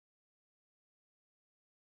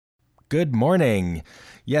Good morning.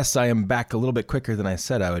 Yes, I am back a little bit quicker than I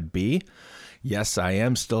said I would be. Yes, I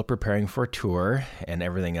am still preparing for a tour, and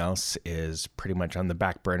everything else is pretty much on the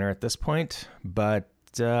back burner at this point. But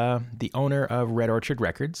the owner of Red Orchard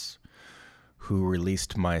Records, who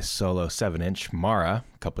released my solo 7-inch, Mara,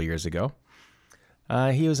 a couple years ago,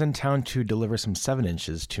 he was in town to deliver some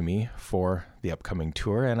 7-inches to me for the upcoming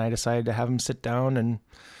tour, and I decided to have him sit down and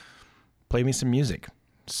play me some music.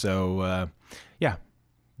 So,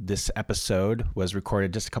 this episode was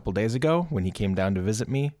recorded just a couple days ago when he came down to visit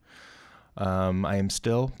me. I am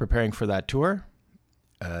still preparing for that tour.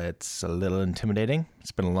 It's a little intimidating.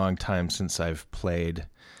 It's been a long time since I've played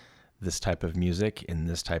this type of music in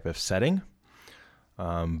this type of setting.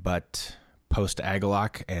 But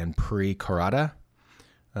post-Agalloch and pre-Corrada,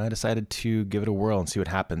 I decided to give it a whirl and see what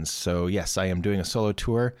happens. So yes, I am doing a solo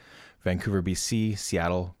tour, Vancouver, BC,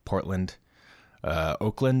 Seattle, Portland,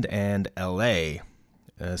 Oakland, and LA,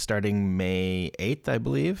 starting May 8th, I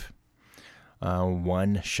believe.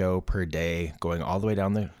 One show per day, going all the way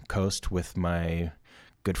down the coast with my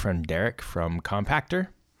good friend Derek from Compactor.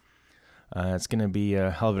 It's going to be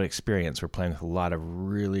a hell of an experience. We're playing with a lot of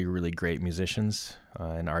really, really great musicians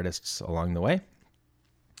and artists along the way.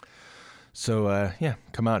 So,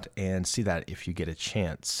 come out and see that if you get a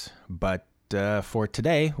chance. But for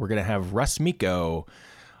today, we're going to have Russ Miko,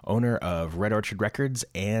 owner of Red Orchard Records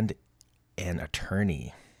and an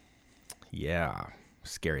attorney. Yeah,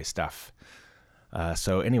 scary stuff.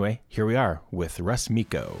 So anyway, here we are with Russ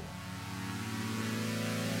Miko.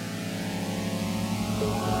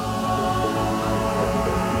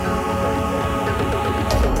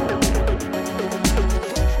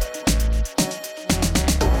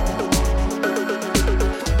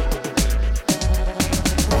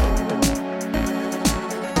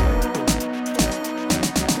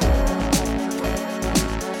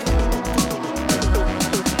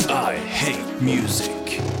 I hate music.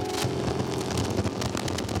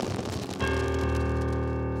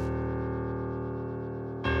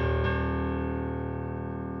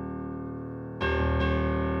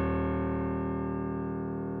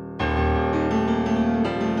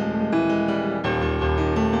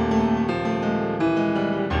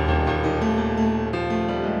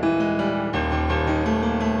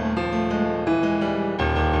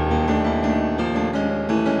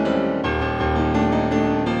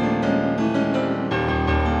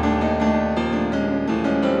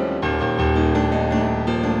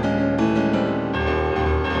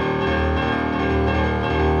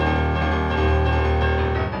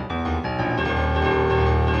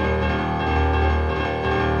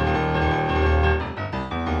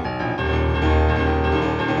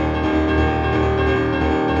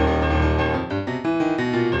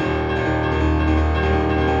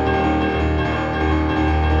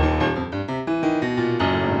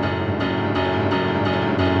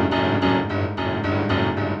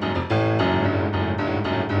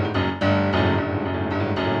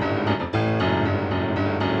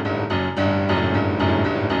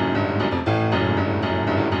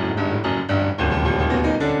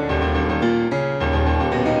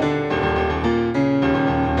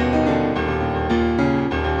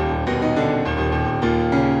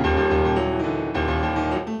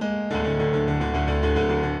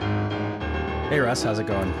 Hey Russ, how's it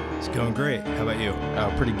going? It's going great. How about you?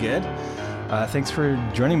 Oh, pretty good. Thanks for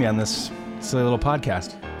joining me on this silly little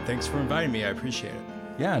podcast. Thanks for inviting me. I appreciate it.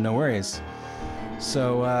 Yeah, no worries.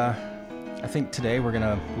 So I think today we're going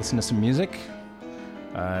to listen to some music,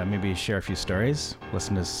 maybe share a few stories,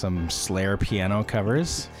 listen to some Slayer piano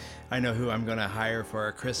covers. I know who I'm going to hire for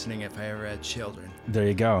our christening if I ever had children. There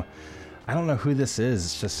you go. I don't know who this is.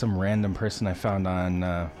 It's just some random person I found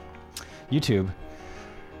on YouTube.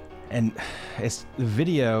 And the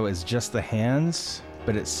video is just the hands,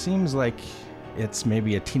 but it seems like it's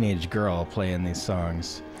maybe a teenage girl playing these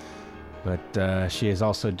songs. But she is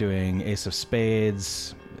also doing Ace of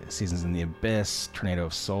Spades, Seasons in the Abyss, Tornado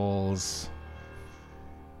of Souls,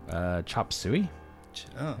 Chop Suey,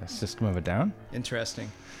 Oh, System of a Down. interesting.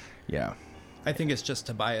 Yeah, I think it's just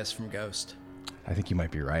Tobias from Ghost. I think you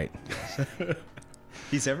might be right.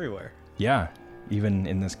 He's everywhere. Yeah, even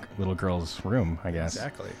in this little girl's room, I guess.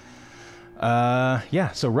 Exactly.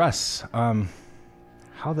 So Russ,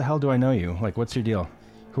 how the hell do I know you? Like, what's your deal?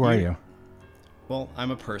 Who are you? Well, I'm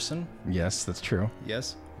a person. Yes, that's true.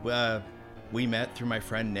 Yes. We met through my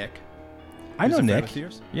friend Nick. I know Who's a friend Nick. of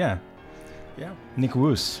yours? Yeah, Yeah. Nick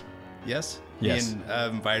Woos. Yes. Yes. He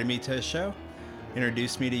invited me to his show,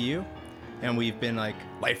 introduced me to you, and we've been like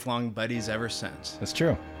lifelong buddies ever since. That's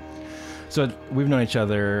true. So we've known each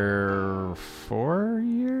other 4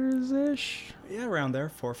 years-ish? Yeah, around there,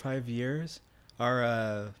 4 or 5 years.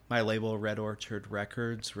 My label Red Orchard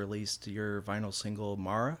Records released your vinyl single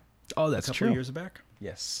Mara. Oh, that's a couple true. of years back.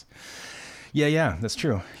 Yes. Yeah, that's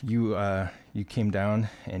true. You came down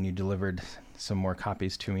and you delivered some more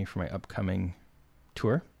copies to me for my upcoming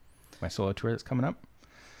tour, my solo tour that's coming up.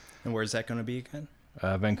 And where's that going to be again?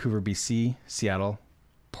 Vancouver, BC, Seattle,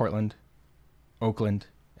 Portland, Oakland,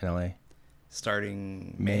 and LA.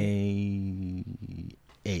 Starting May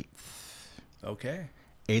 8th. Okay.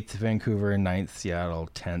 8th Vancouver, 9th Seattle,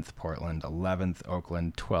 10th Portland, 11th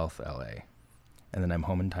Oakland, 12th LA. And then I'm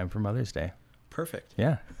home in time for Mother's Day. Perfect.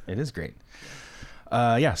 Yeah, it is great.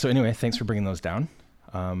 So anyway, thanks for bringing those down.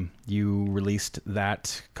 You released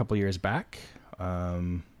that a couple years back.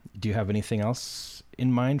 Do you have anything else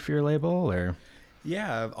in mind for your label, or?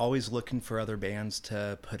 Yeah, I'm always looking for other bands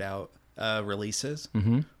to put out releases.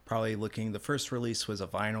 Mm-hmm. Probably looking, the first release was a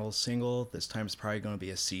vinyl single. This time it's probably going to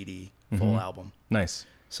be a CD, full album. Nice.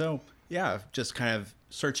 So yeah, just kind of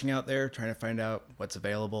searching out there, trying to find out what's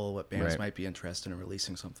available, what bands Right. might be interested in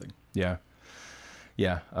releasing something. Yeah.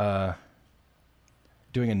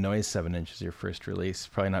 Doing a Noise 7-inch is your first release.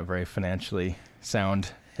 Probably not very financially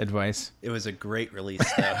sound advice. It was a great release,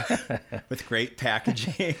 though, with great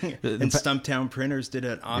packaging. And Stumptown Printers did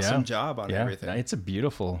an awesome job on everything. It's a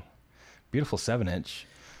beautiful 7-inch.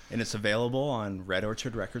 And it's available on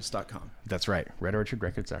redorchardrecords.com. That's right,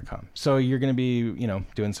 redorchardrecords.com. So you're going to be,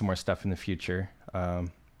 doing some more stuff in the future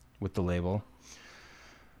with the label,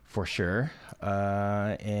 for sure.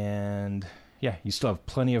 And yeah, you still have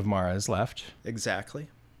plenty of Maras left. Exactly.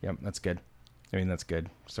 Yep, that's good. I mean, that's good,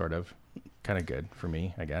 sort of. Kind of good for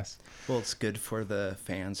me, I guess. Well, it's good for the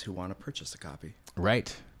fans who want to purchase a copy.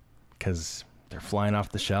 Right, because they're flying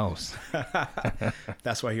off the shelves.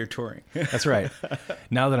 That's why you're touring. That's right.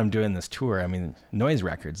 Now that I'm doing this tour, I mean, Noise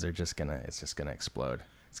Records, it's just gonna explode.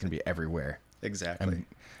 It's gonna be everywhere. Exactly. I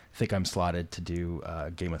think I'm slotted to do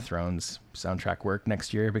Game of Thrones soundtrack work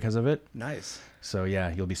next year because of it. Nice. So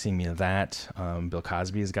yeah, you'll be seeing me in that. Bill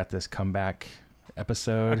Cosby's got this comeback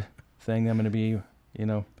episode thing. I'm gonna be,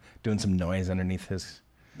 doing some noise underneath his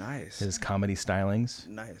comedy stylings.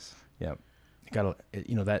 Nice. Yep.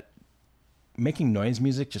 That making noise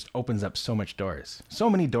music just opens up so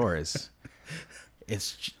many doors.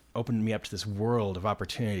 It's opened me up to this world of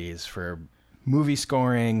opportunities for movie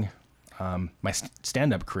scoring. My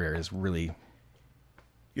stand-up career is really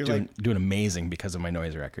doing amazing because of my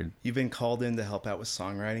noise record. You've been called in to help out with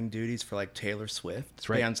songwriting duties for like Taylor Swift. That's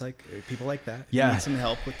right. Bands like people like that. Yeah. You need some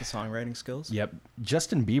help with the songwriting skills. Yep.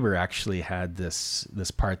 Justin Bieber actually had this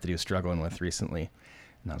part that he was struggling with recently.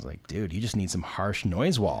 And I was like, dude, you just need some harsh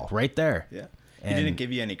noise wall right there. Yeah. And He didn't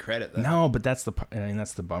give you any credit though. no, but that's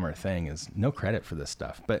the bummer thing, is no credit for this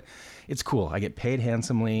stuff. But it's cool. I get paid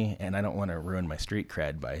handsomely, and I don't want to ruin my street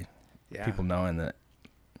cred by people knowing that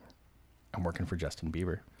I'm working for Justin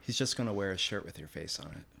Bieber. He's just going to wear a shirt with your face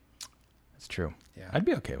on it. It's true. Yeah. I'd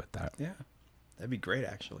be okay with that. Yeah. That'd be great,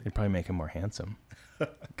 actually. It'd probably make him more handsome,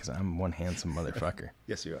 because I'm one handsome motherfucker.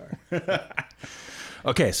 Yes, you are.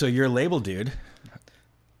 Okay, so you're a label dude.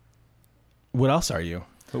 What else are you?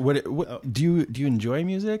 What do you enjoy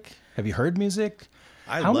music? Have you heard music?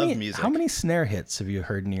 I love music. How many snare hits have you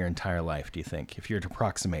heard in your entire life, do you think? If you were to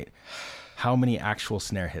approximate, how many actual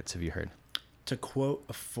snare hits have you heard? To quote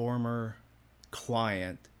a former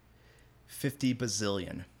client, 50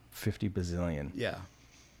 bazillion. 50 bazillion. Yeah.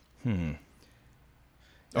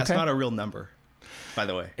 That's Okay. not a real number, by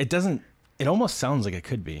the way. It almost sounds like it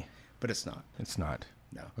could be. But it's not. It's not.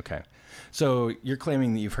 No. Okay. So you're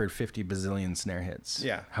claiming that you've heard 50 bazillion snare hits.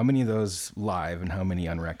 Yeah. How many of those live and how many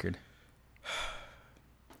on record?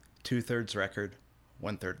 2/3 record,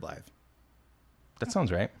 1/3 live. That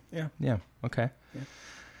sounds right. Yeah. Yeah. Okay. Yeah.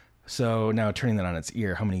 So now turning that on its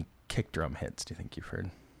ear, how many kick drum hits do you think you've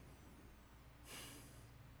heard?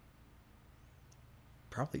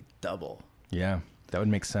 Probably double. Yeah. That would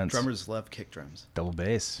make sense. Drummers love kick drums. Double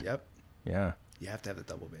bass. Yep. Yeah. You have to have the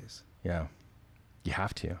double bass. Yeah. You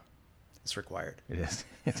have to. It's required. It is.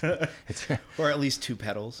 It's Or at least 2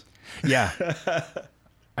 pedals. yeah.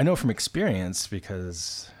 I know from experience,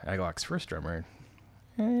 because Agaloc's first drummer,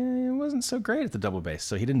 it wasn't so great at the double bass,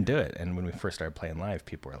 so he didn't do it. And when we first started playing live,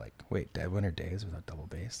 people were like, "Wait, Dead Winter Days without double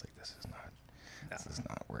bass? Like this is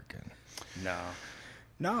not working."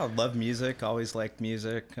 No, I love music. Always liked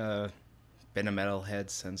music. Been a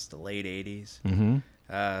metalhead since the late 80s.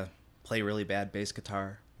 Mm-hmm. Play really bad bass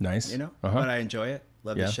guitar. Nice. But I enjoy it.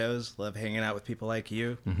 Love the shows. Love hanging out with people like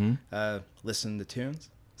you. Mm-hmm. Listen to tunes.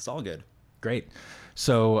 It's all good. Great.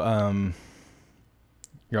 So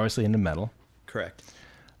you're obviously into metal. Correct.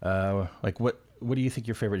 Like what do you think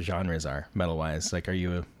your favorite genres are, metal wise? Like, are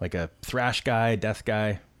you like a thrash guy, death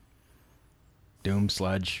guy? Doom,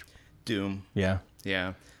 sludge. Doom. Yeah.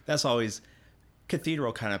 Yeah. That's always...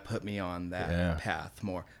 Cathedral kind of put me on that path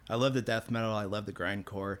more. I love the death metal. I love the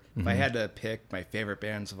grindcore. If I had to pick my favorite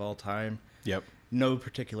bands of all time, no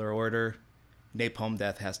particular order, Napalm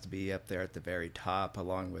Death has to be up there at the very top,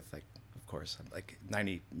 along with, like, of course, like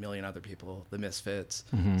 90 million other people, the Misfits,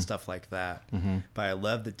 stuff like that. But I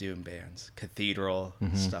love the Doom bands, Cathedral,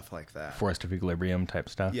 stuff like that. Forest of Equilibrium type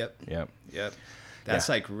stuff. Yep. That's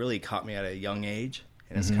like really caught me at a young age,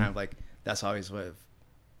 and it's kind of like that's always what I've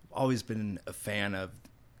always been a fan of.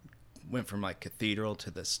 Went from like Cathedral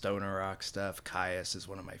to the stoner rock stuff. Caius is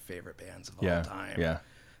one of my favorite bands of all time. Yeah,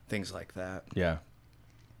 things like that. Yeah,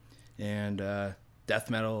 and death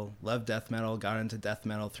metal, loved death metal. Got into death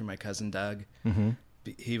metal through my cousin Doug.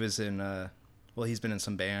 He was in he's been in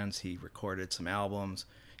some bands. He recorded some albums.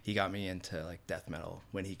 He got me into like death metal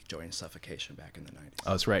when he joined Suffocation back in the 90s.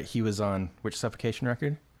 Oh, that's right. He was on which Suffocation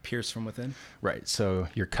record? Pierce from Within. Right. So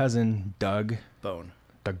your cousin Doug Bone,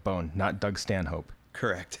 not Doug Stanhope.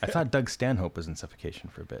 Correct. I thought Doug Stanhope was in Suffocation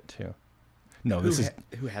for a bit too. No,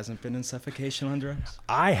 who hasn't been in Suffocation on drums?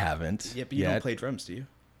 I haven't. Yeah, but you don't play drums, do you?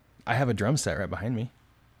 I have a drum set right behind me.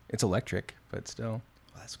 It's electric, but still.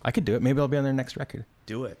 Well, that's cool. I could do it. Maybe I'll be on their next record.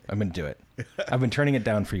 Do it. I'm going to do it. I've been turning it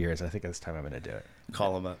down for years. I think this time I'm going to do it.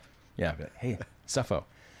 Call him up. Yeah. But, hey, Suffo.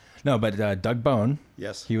 No, but Doug Bone.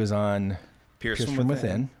 Yes. He was on Pierce from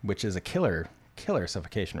Within, which is a killer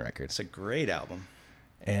Suffocation record. It's a great album.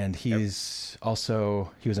 And he was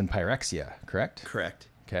in Pyrexia, correct? Correct.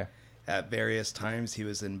 Okay. At various times, he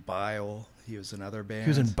was in Bile. He was in other bands. He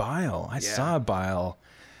was in Bile. I saw Bile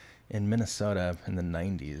in Minnesota in the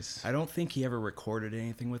 90s. I don't think he ever recorded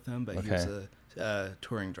anything with them, but he was a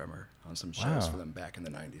touring drummer on some shows for them back in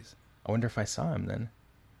the 90s. I wonder if I saw him then.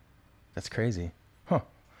 That's crazy. Huh.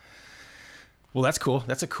 Well, that's cool.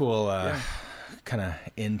 That's a cool kind of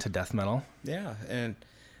into death metal. Yeah, and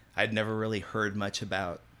I'd never really heard much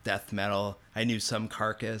about death metal. I knew some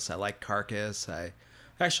Carcass. I liked Carcass. By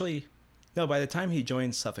the time he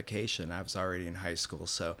joined Suffocation, I was already in high school,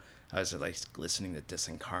 so I was like listening to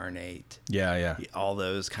Disincarnate. Yeah. All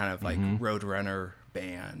those kind of like Roadrunner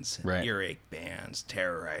bands, Earache bands,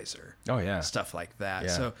 Terrorizer. Oh, yeah. Stuff like that. Yeah.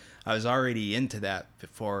 So I was already into that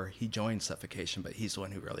before he joined Suffocation, but he's the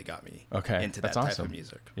one who really got me into that type of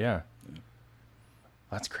music. Yeah.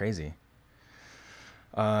 That's crazy.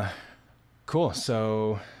 Cool.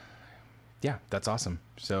 So, yeah, that's awesome.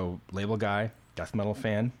 So, label guy, death metal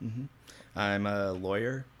fan. I'm a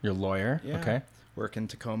lawyer. You're a lawyer? Yeah. Okay. Work in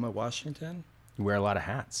Tacoma, Washington. You wear a lot of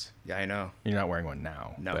hats. Yeah, I know. You're not wearing one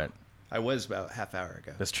now. No. But I was about half hour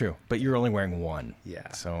ago. That's true. But you're only wearing one.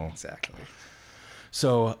 Yeah. So exactly.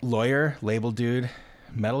 So lawyer, label dude,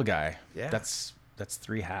 metal guy. Yeah. That's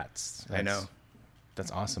 3 hats. I know.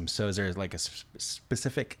 That's awesome. So is there like a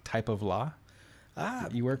specific type of law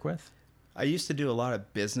that you work with? I used to do a lot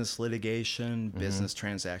of business litigation, business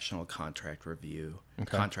transactional contract review,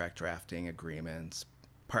 contract drafting agreements,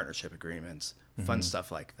 partnership agreements, fun stuff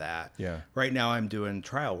like that. Yeah. Right now I'm doing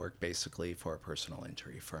trial work basically for a personal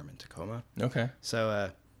injury firm in Tacoma. Okay. So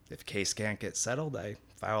if a case can't get settled, I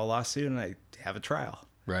file a lawsuit and I have a trial.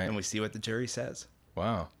 Right. And we see what the jury says.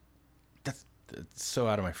 Wow. That's so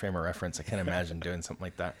out of my frame of reference. I can't imagine doing something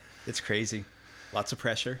like that. It's crazy. Lots of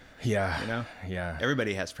pressure. Yeah. You know? Yeah.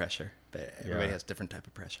 Everybody has pressure, but everybody has different type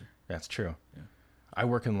of pressure. That's true. Yeah. I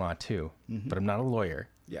work in law too, but I'm not a lawyer.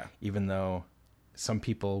 Yeah. Even though some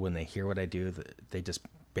people, when they hear what I do, they just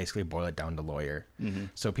basically boil it down to lawyer.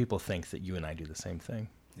 So people think that you and I do the same thing.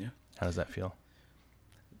 Yeah. How does that feel?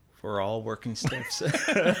 We're all working stiffs.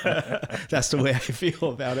 That's the way I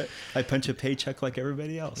feel about it. I punch a paycheck like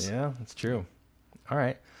everybody else. Yeah, that's true. All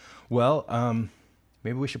right. Well,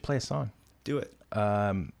 maybe we should play a song. Do it.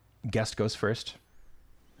 Guest goes first.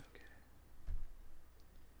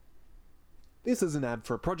 This is an ad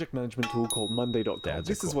for a project management tool called Monday.com. Dads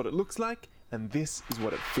This are is cool. what it looks like, and this is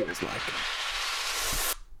what it feels like.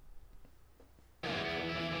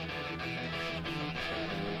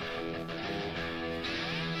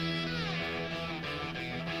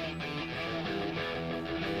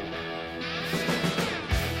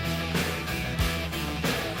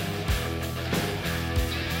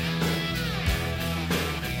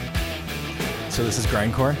 So this is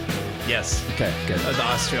grindcore? Yes. Okay, good. The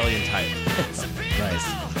Australian type. Nice.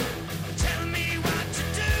 Tell me what to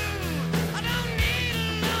do. I don't need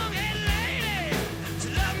a long-haired lady to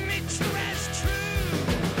love me true as true.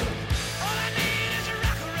 All I need is a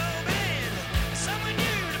rock and roll band, someone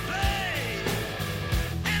new to play.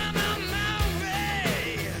 And I'm on my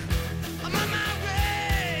way. I'm on my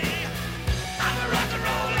way. I'm a rock and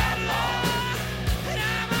roll outlaw, and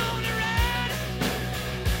I'm on the run.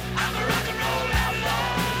 I'm a rock and roll outlaw.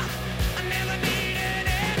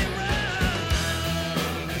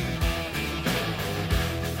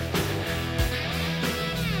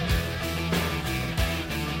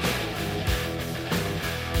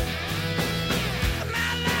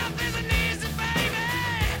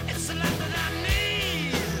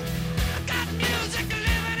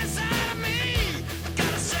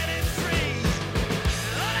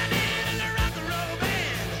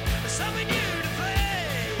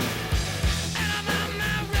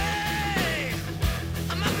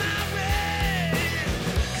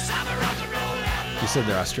 said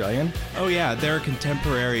they're Australian? Oh yeah, they're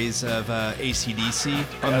contemporaries of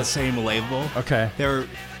AC/DC on the same label. Okay. They're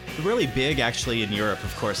really big actually in Europe,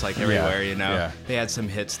 of course, like everywhere, you know. Yeah. They had some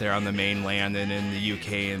hits there on the mainland and in the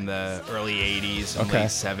UK in the early 80s and late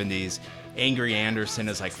 70s. Angry Anderson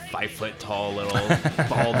is like 5 foot tall little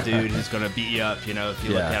bald dude who's going to beat you up, you know, if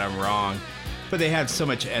you look at him wrong. But they have so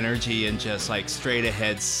much energy and just like straight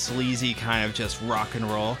ahead, sleazy kind of just rock and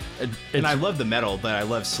roll. And I love the metal, but I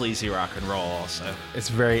love sleazy rock and roll also. It's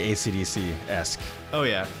very AC/DC-esque. Oh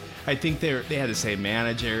yeah, I think they had the same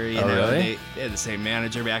manager. You know, really? They had the same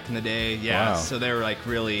manager back in the day. Yeah, Wow. so they were like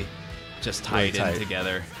really just tied in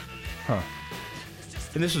together. Huh.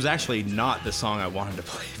 And this was actually not the song I wanted to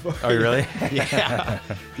play for. Oh, really? Yeah.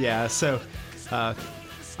 Yeah. So,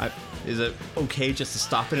 is it okay just to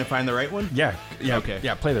stop in and find the right one? Yeah. Okay.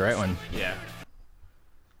 Yeah, play the right one. Yeah.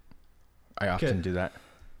 I often do that.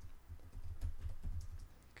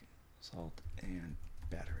 Salt and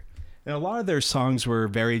battery. And a lot of their songs were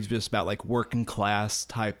very just about like working class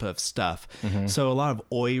type of stuff. Mm-hmm. So a lot of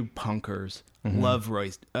oi punkers love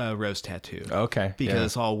Rose Tattoo. Okay. Because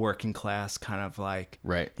it's all working class, kind of like,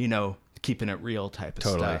 Right. you know, keeping it real type of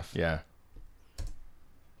Totally. stuff. Yeah.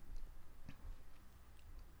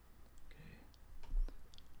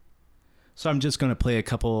 So I'm just going to play a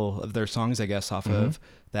couple of their songs, I guess, off of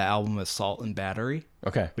the album Assault and Battery.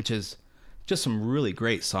 Okay. Which is just some really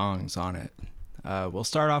great songs on it. We'll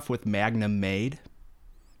start off with Magnum Made,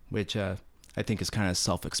 which I think is kind of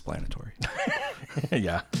self-explanatory.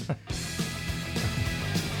 Yeah.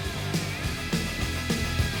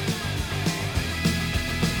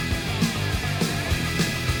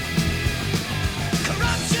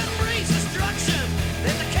 Corruption breeds destruction.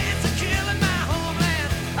 There's a cancer killing my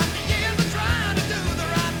homeland. After years of trying to do the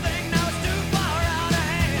right thing, now it's too far out of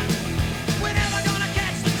hand. We're never gonna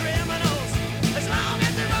catch the criminals as long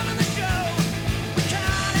as they're running the show. We can't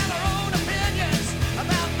have our own opinions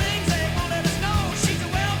about things they won't let us know. She's a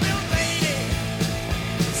well-built lady,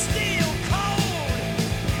 steel cold,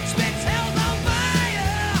 spits hell's on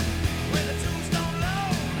fire with a tombstone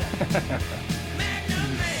load.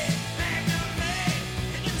 Magnum Made, Magnum Made,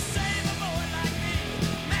 can you save a boy like me?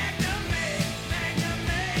 Magnum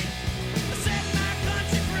Made, set my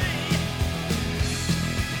country free.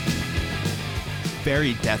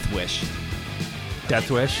 Very Death Wish. Death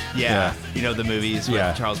Wish? Yeah. You know the movies with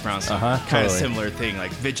Yeah. Charles Bronson. Uh-huh, Kind of totally. similar thing,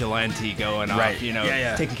 like vigilante going Right. off, you know, Yeah,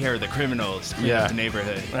 yeah. taking care of the criminals, cleaning Yeah. up the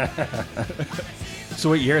neighborhood. So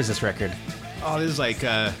what year is this record? Oh, this is like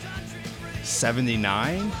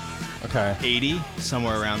 79, Okay. 80,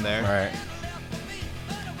 somewhere around there. All right.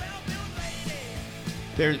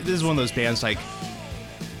 This is one of those bands like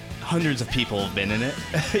hundreds of people have been in it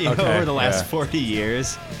you know, Okay, over the last yeah. 40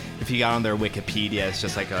 years. If you got on their Wikipedia, it's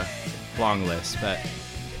just like a long list. But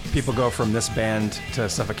People go from this band to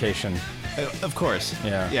Suffocation. of course,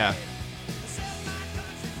 Yeah. yeah.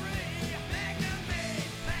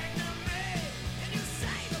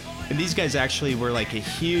 And these guys actually were like a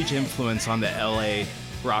huge influence on the LA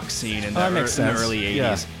rock scene in the, that makes in the sense. early 80s.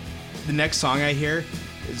 Yeah. The next song I hear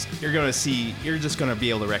is you're just gonna be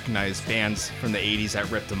able to recognize bands from the 80s that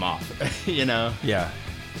ripped them off. You know? Yeah.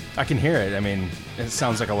 I can hear it. I mean, it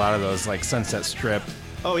sounds like a lot of those, like Sunset Strip.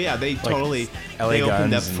 Oh yeah, they totally. LA they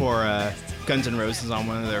opened Guns up and- for Guns N' Roses on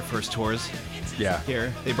one of their first tours Yeah.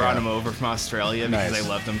 here. They brought Yeah. them over from Australia because Nice. they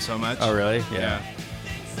loved them so much. Oh, really? Yeah.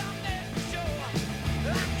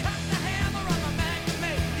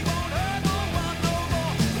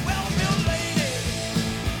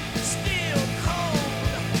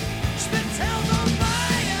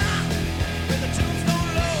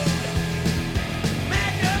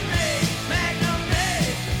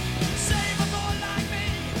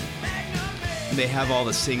 They have all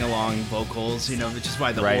the sing-along vocals, you know, which is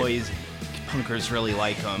why the Right. Oi punkers really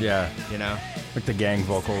like them. Yeah. You know? Like the gang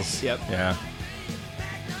vocals. Yep. Yeah.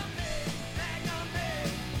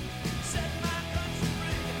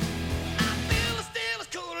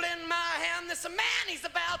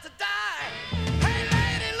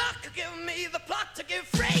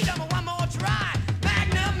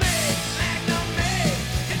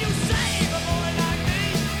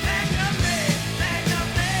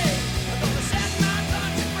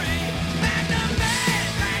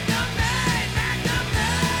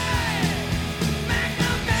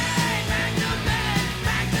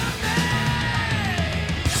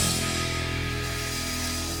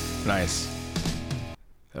 Nice.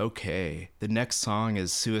 Okay. The next song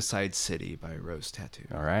is Suicide City by Rose Tattoo.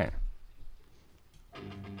 All right.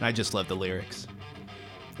 I just love the lyrics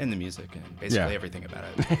and the music and basically Yeah. everything about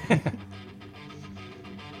it.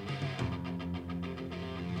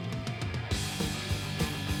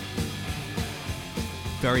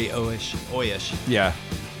 Very oyish. Yeah.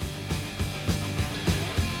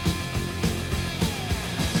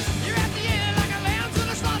 You're at the end like a lamb to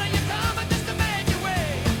the slaughter. You come and just to make your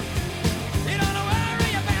way. You don't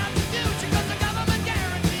worry about the future 'cause the government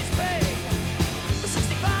guarantees pay. The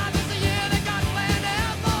 65 is the year they got planned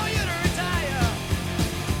out for you to retire.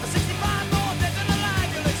 The 65 more days in the life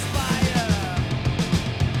you'll expire.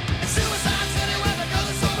 And Suicide City where the girls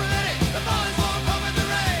are so pretty, the boys won't come in the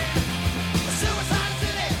rain. The Suicide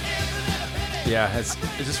City isn't it a pity? Yeah, it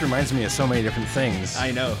just reminds me of so many different things.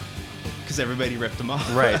 I know, because everybody ripped them off.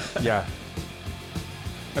 Right, yeah.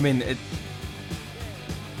 I mean,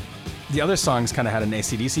 the other songs kind of had an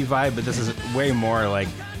AC/DC vibe, but this is way more like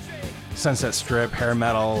Sunset Strip, hair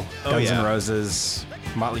metal, Guns N' Roses,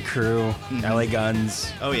 Motley Crue, LA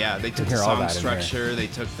Guns. Oh yeah, they took the hear all song that in there. structure. They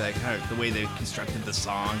took that kind of the way they constructed the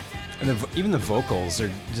song. And even the vocals are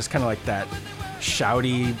just kind of like that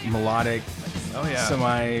shouty, melodic, Oh yeah,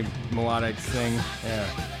 semi-melodic thing. Yeah.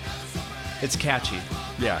 it's catchy.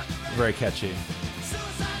 Yeah, very catchy.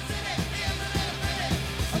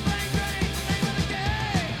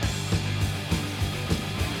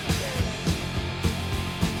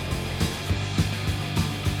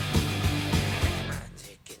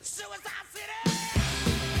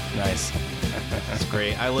 Nice. It's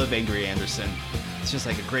great. I love Angry Anderson. It's just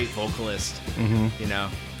like a great vocalist. You know.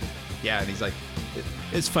 Yeah, and he's like,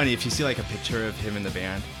 it's funny if you see like a picture of him in the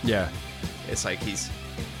band. Yeah. It's like he's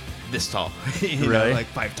this tall, you Really? know, like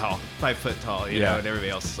 5 foot tall, you know, and everybody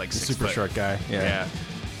else is like 6 Super foot. short guy. Yeah.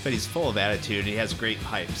 But he's full of attitude. And he has great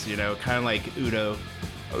pipes, you know, kind of like Udo.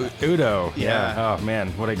 Udo. Yeah. Oh man,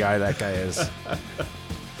 what a guy that guy is.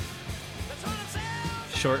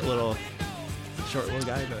 Short little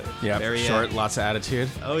guy, but Yeah. very Short, lots of attitude.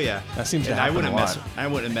 Oh yeah, That seems to and happen a lot. I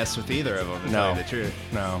wouldn't mess with either of them. To tell you the truth.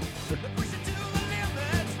 No.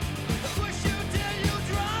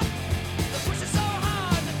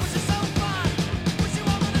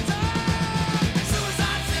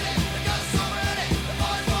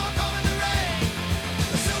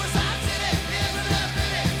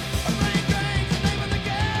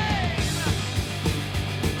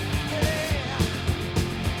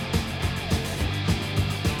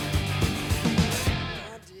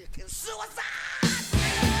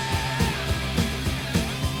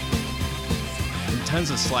 Tons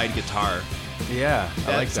of slide guitar. Yeah,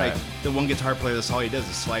 I like That's that. like the one guitar player. That's all he does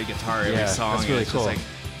is slide guitar every Yeah, song. that's and really it's cool. Just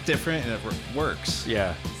like different and it works.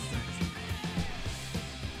 Yeah.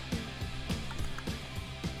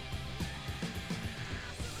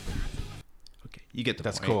 Okay, you get the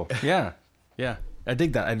That's point. cool. Yeah. Yeah. I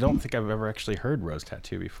dig that. I don't think I've ever actually heard Rose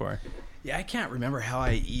Tattoo before. Yeah, I can't remember how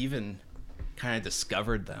I even kind of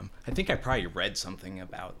discovered them. I think I probably read something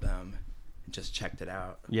about them and just checked it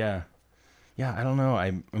out. Yeah. Yeah, I don't know.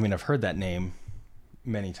 I mean, I've heard that name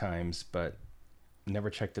many times, but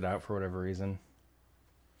never checked it out for whatever reason.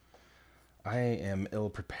 I am ill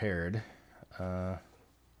prepared, but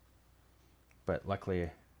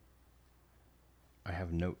luckily I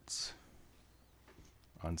have notes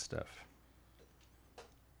on stuff.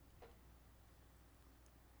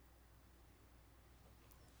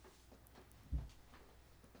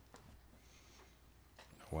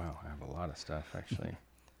 Wow, I have a lot of stuff actually.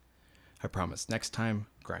 I promise. Next time,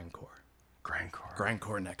 grindcore. Grindcore.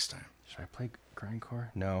 Grindcore next time. Should I play grindcore?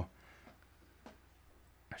 No.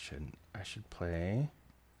 I shouldn't. I should play.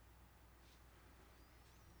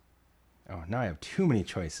 Oh, now I have too many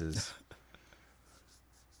choices.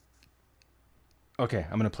 Okay,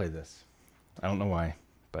 I'm gonna play this. I don't know why,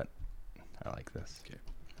 but I like this. Okay.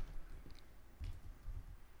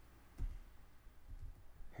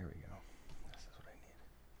 Here we go. This is what I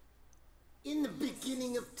need. In the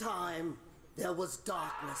beginning of time, there was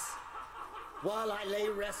darkness. While I lay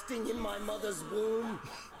resting in my mother's womb,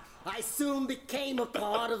 I soon became a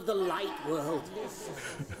part of the light world.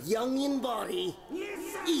 Young in body,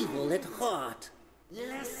 evil at heart.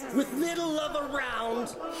 With little love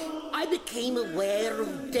around, I became aware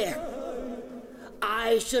of death.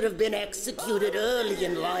 I should have been executed early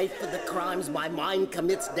in life for the crimes my mind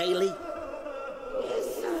commits daily.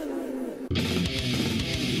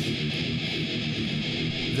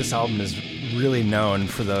 This album is really known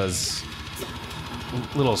for those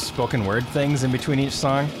little spoken word things in between each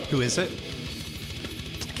song. Who is it?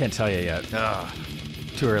 Can't tell you yet.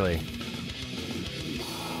 Too early.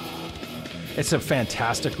 It's a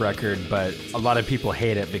fantastic record, but a lot of people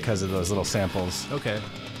hate it because of those little samples. Okay.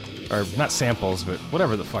 Or not samples, but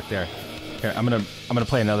whatever the fuck they're. Here, I'm gonna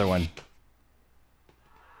play another one.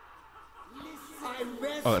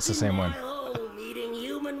 Oh, it's the same one. Home, eating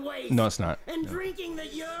human waste No, it's not. and drinking the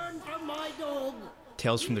urine from my dog.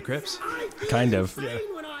 Tales from the Crypts? Kind of. Yeah.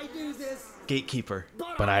 When I do this, Gatekeeper.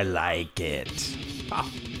 But I like it. Ah.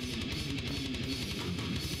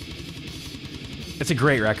 It's a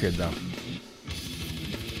great record, though.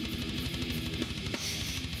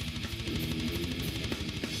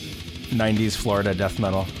 '90s Florida death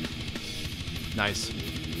metal. Nice.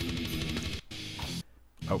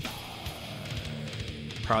 Oh,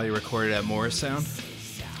 Probably recorded at Morrisound.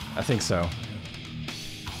 I think so.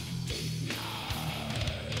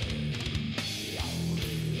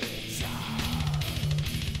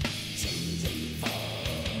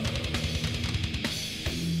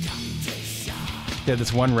 They had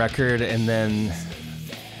this one record, and then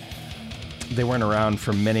they weren't around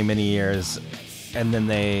for many, many years, and then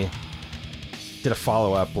they did a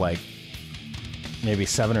follow-up like maybe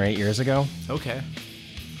 7 or 8 years ago, Okay.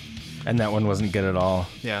 and that one wasn't good at all.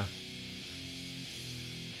 Yeah.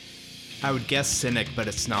 I would guess Cynic, but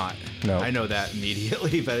it's not. No. I know that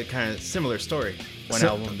immediately, but it kind of similar story. One Si-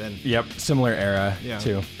 album then. Yep, similar era, Yeah.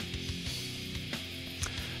 too.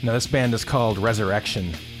 Now, this band is called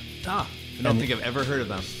Resurrection. Ah, I don't And- think I've ever heard of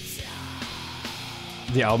them.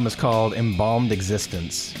 The album is called Embalmed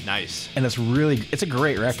Existence. Nice. And it's a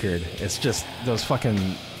great record. It's just those fucking,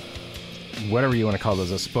 whatever you want to call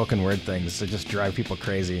those spoken word things, that just drive people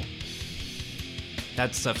crazy.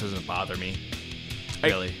 That stuff doesn't bother me.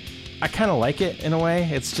 Really. I kind of like it in a way.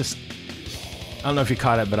 It's just, I don't know if you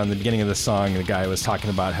caught it, but on the beginning of the song, the guy was talking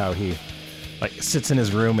about how he like sits in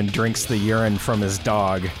his room and drinks the urine from his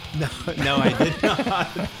dog. No, I did not.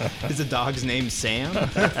 Is the dog's name Sam?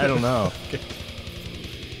 I don't know. Let's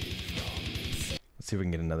see if we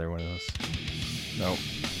can get another one of those. Nope.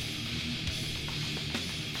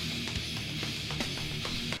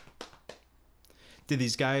 Did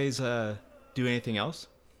these guys do anything else?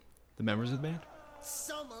 The members of the band?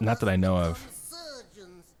 some of Not that I know us of. become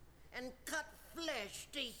surgeons and cut flesh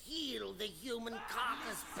to heal the human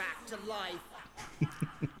carcass back to life.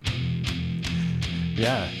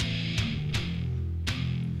 Yeah,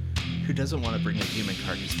 Who doesn't want to bring a human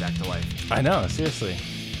carcass back to life? I know, seriously.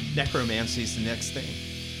 Necromancy's the next thing.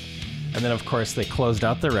 And then, of course, they closed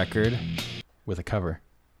out the record with a cover.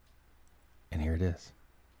 And here it is.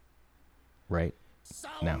 Right.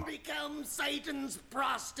 Some No. become Satan's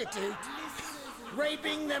prostitute,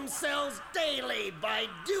 raping themselves daily by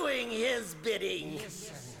doing his bidding.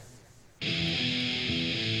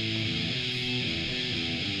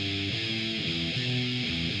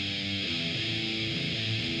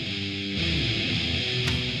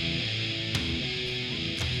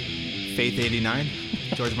 Faith 89?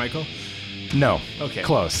 George Michael? No. Okay.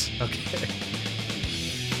 Close. Okay.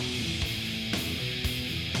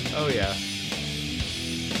 Oh, yeah.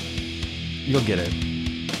 You'll get it.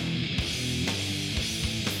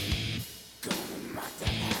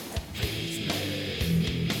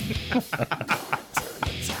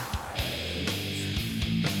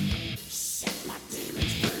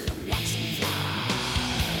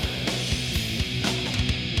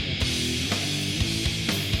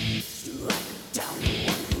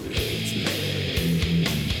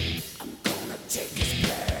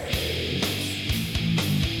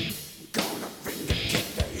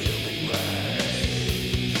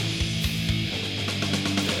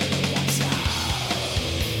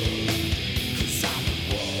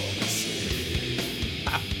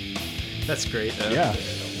 That's great, though. Yeah.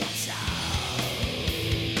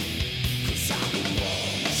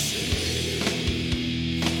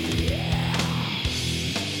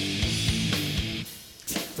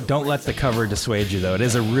 Don't let the cover dissuade you, though. It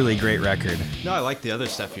is a really great record. No, I like the other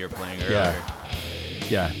stuff you were playing earlier. Yeah.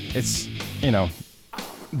 Yeah. It's,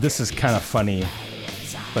 this is kind of funny,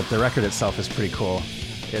 but the record itself is pretty cool.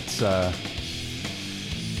 It's, God,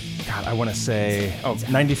 I want to say,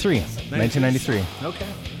 93. 1993. Okay.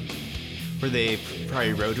 Were they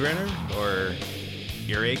probably Roadrunner or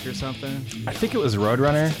Earache or something? I think it was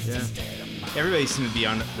Roadrunner. Yeah. Everybody seemed to be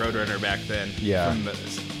on Roadrunner back then. Yeah. From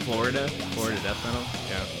Florida death metal.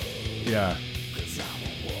 Yeah. Yeah.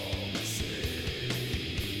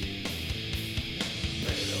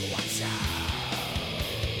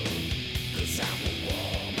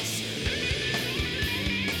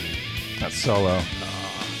 That solo.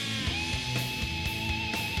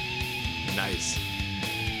 Nice.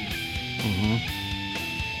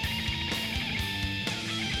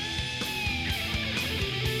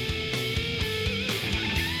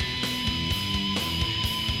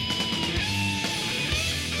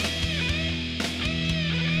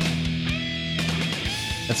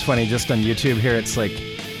 That's funny, just on YouTube here, it's like,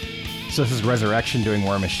 so this is Resurrection doing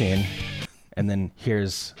War Machine, and then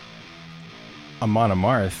here's Amon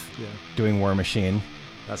Amarth doing War Machine,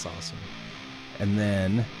 That's awesome. And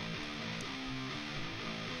then...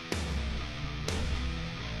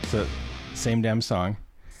 So, same damn song.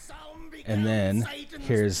 And then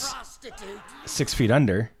here's 6 Feet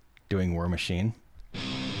Under doing War Machine.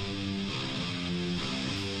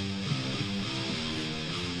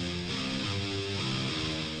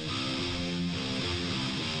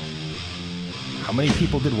 How many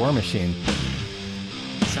people did War Machine?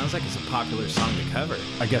 Sounds like it's a popular song to cover.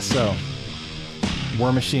 I guess so.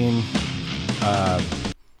 War Machine,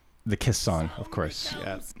 the Kiss song, of course.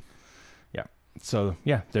 Yeah. Yeah. So,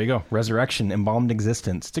 yeah, there you go. Resurrection, Embalmed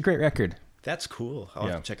Existence. It's a great record. That's cool. I'll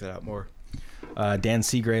have to check that out more. Dan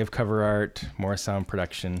Seagrave cover art, more sound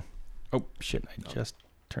production. Oh, shit. I just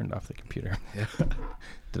turned off the computer. Yeah.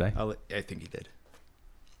 Did I? I think he did.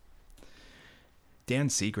 Dan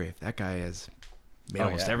Seagrave, that guy has made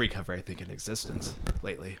almost every cover, I think, in existence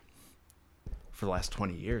lately. For the last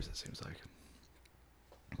 20 years, it seems like.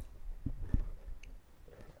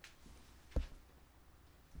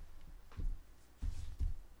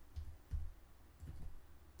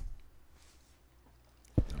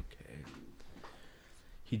 Okay.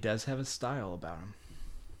 He does have a style about him.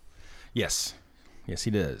 Yes. Yes,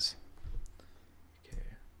 he does. Okay.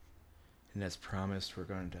 And as promised, we're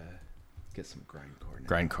going to get some grindcore now.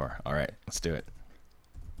 Grindcore. All right, let's do it.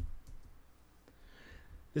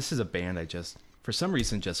 This is a band I for some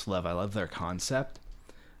reason, just love. I love their concept.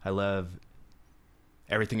 I love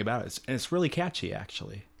everything about it. And it's really catchy,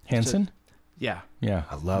 actually. Hanson? Yeah. Yeah,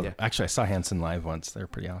 I love it. Actually, I saw Hanson live once. They're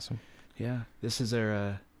pretty awesome. Yeah, this is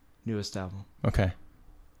their newest album. Okay.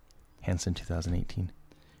 Hanson 2018.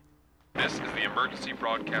 This is the emergency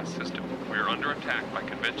broadcast system. We are under attack by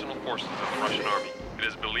conventional forces of the Russian army. It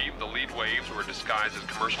is believed the lead waves were disguised as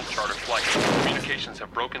commercial charter flights. Communications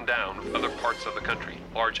have broken down with other parts of the country.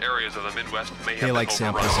 Large areas of the Midwest may have They been like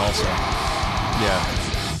samples overrun. also. Yeah.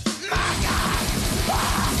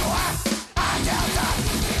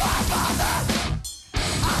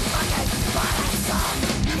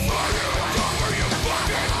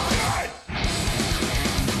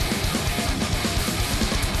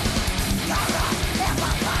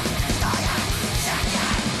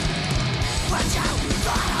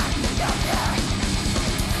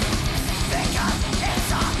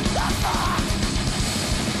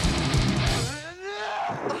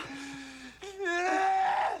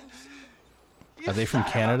 Are they from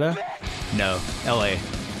Canada? No, L.A.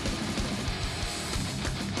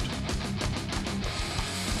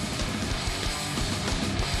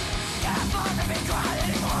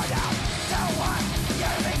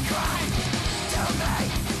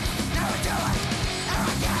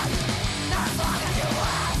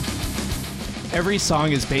 Every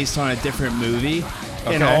song is based on a different movie,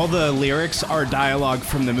 and all the lyrics are dialogue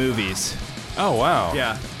from the movies. Oh, wow.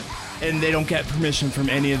 Yeah. And they don't get permission from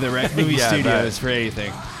any of the movie Yeah, I studios bet. for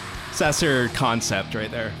anything. So that's their concept right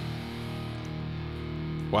there.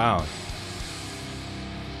 Wow.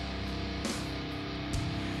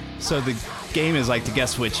 So the game is like to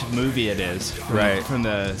guess which movie it is from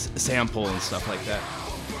the sample and stuff like that.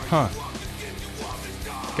 Huh.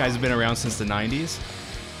 Guys have been around since the 90s.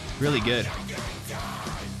 Really good.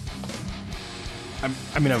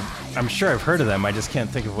 I'm sure I've heard of them. I just can't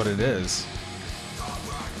think of what it is.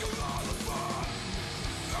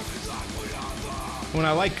 When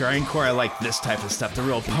I like grindcore, I like this type of stuff. The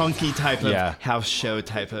real punky type of house show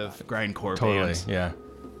type of grindcore bands. Yeah.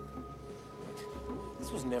 This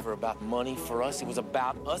was never about money for us. It was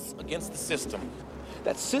about us against the system.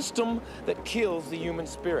 That system that kills the human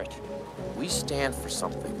spirit. We stand for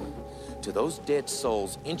something. To those dead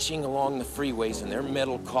souls inching along the freeways in their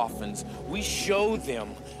metal coffins, we show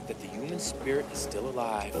them that the human spirit is still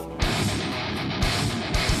alive.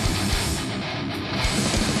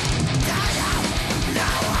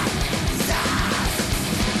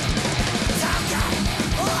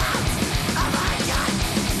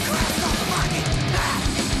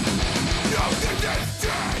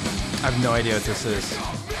 I have no idea what this is.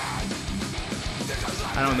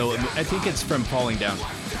 I don't know. I think it's from Falling Down.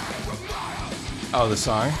 Oh, the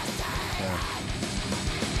song? Yeah.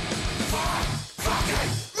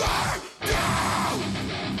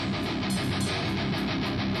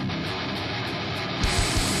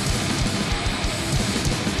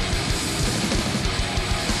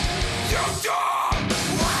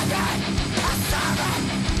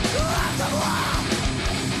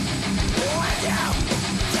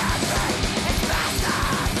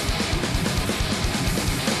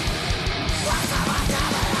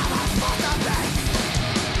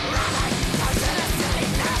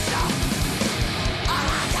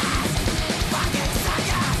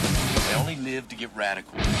 They only live to get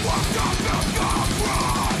radical.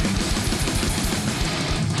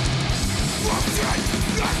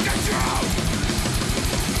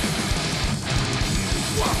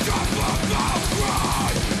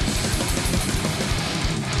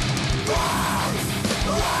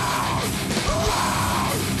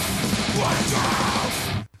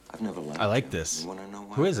 I like this.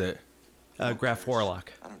 Who is it? Graf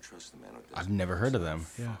Warlock. I've never heard of them.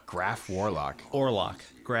 Yeah. Graf Warlock. Orlock.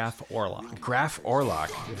 Graf Orlock. Graf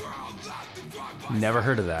Orlock. Never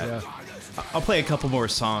heard of that. Yeah. I'll play a couple more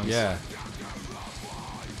songs. Yeah.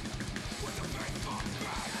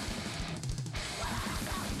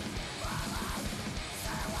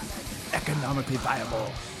 Economically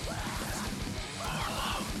viable.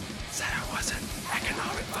 Said I wasn't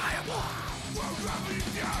economic viable.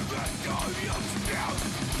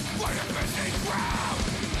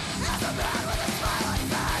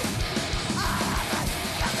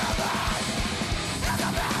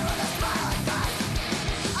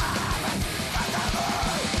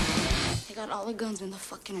 They got all the guns in the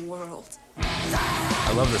fucking world.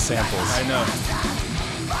 I love the samples. I know.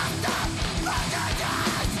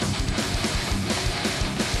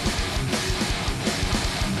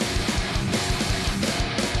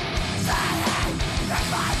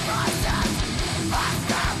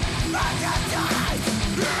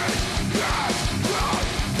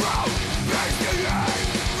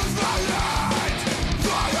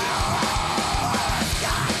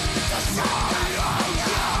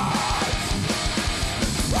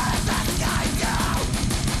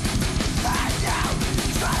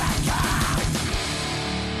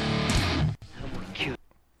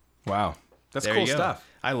 Wow. That's There cool you go. stuff.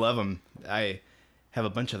 I love them. I have a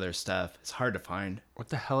bunch of their stuff. It's hard to find. What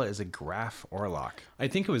the hell is a Graf Orlock? I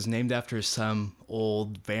think it was named after some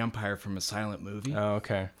old vampire from a silent movie. Oh,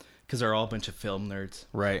 okay. Because they're all a bunch of film nerds.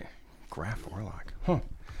 Right. Graf Orlock. Huh.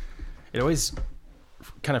 It always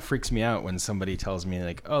kind of freaks me out when somebody tells me,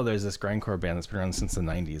 like, oh, there's this grindcore band that's been around since the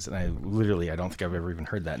 90s. And I don't think I've ever even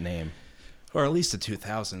heard that name. Or at least the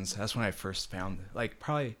 2000s. That's when I first found it. Like,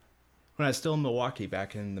 probably when I was still in Milwaukee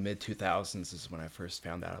back in the mid-2000s is when I first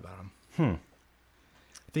found out about them.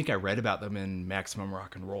 I think I read about them in Maximum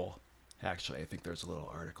Rock and Roll. Actually, I think there's a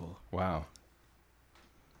little article. Wow.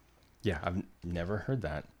 Yeah, I've never heard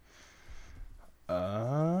that.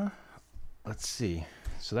 Let's see.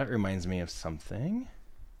 So that reminds me of something.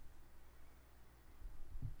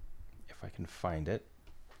 If I can find it.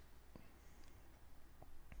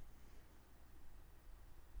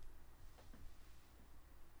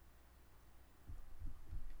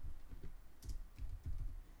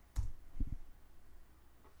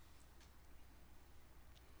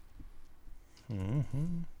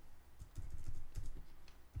 Mm-hmm.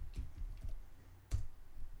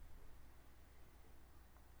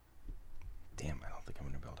 Damn, I don't think I'm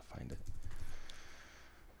going to be able to find it.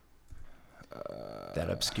 That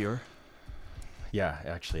obscure? Yeah,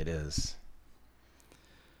 actually it is.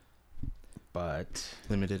 But...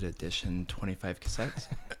 Limited edition 25 cassettes?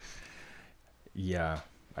 Yeah,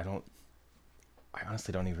 I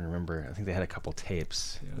honestly don't even remember. I think they had a couple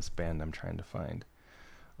tapes. Yeah. This band I'm trying to find.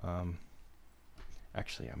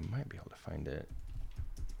 Actually, I might be able to find it.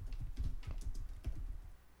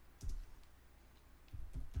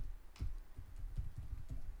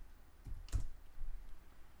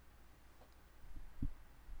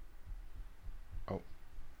 Oh,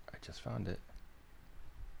 I just found it.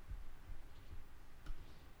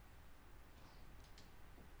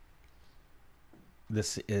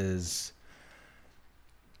 This is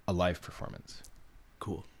a live performance.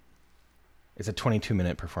 Cool. It's a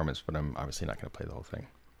 22-minute performance, but I'm obviously not going to play the whole thing.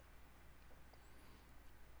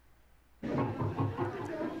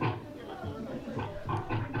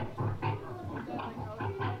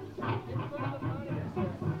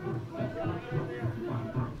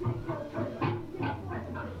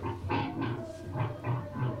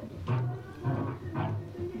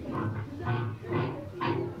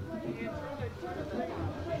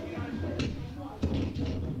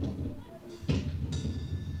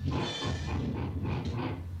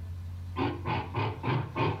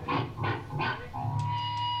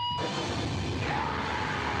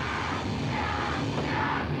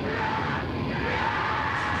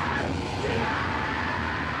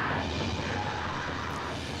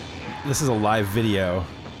 This is a live video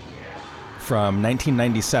from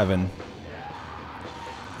 1997.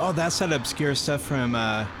 Oh, that's that obscure stuff from,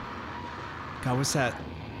 God, what's that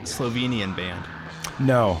Slovenian band?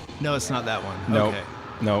 No. No, it's not that one. Nope. Okay.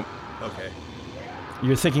 Nope. Okay.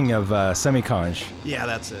 You're thinking of Semiconch. Yeah,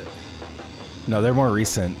 that's it. No, they're more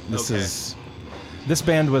recent. Okay. This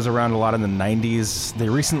band was around a lot in the 90s. They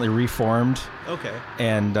recently reformed Okay.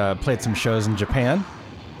 and played some shows in Japan,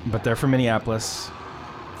 but they're from Minneapolis.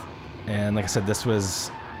 And like I said, this was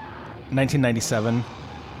 1997.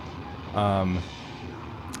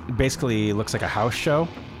 Basically looks like a house show.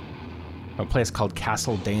 A place called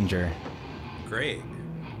Castle Danger. Great.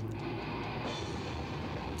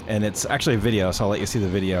 And it's actually a video, so I'll let you see the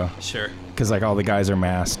video. Sure. Because like all the guys are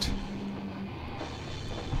masked.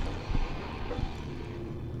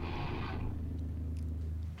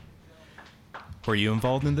 Were you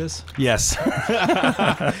involved in this? Yes.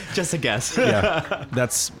 Just a guess. Yeah.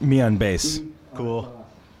 That's me on bass. Cool.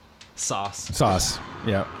 Sauce.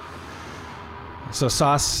 Yeah. So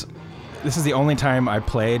Sauce, this is the only time I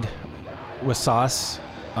played with Sauce.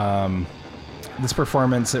 This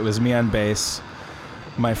performance, it was me on bass,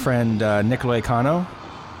 my friend Nicolai Cano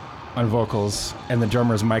on vocals, and the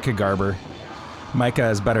drummer is Micah Garber. Micah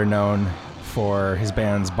is better known for his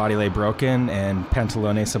bands Body Lay Broken and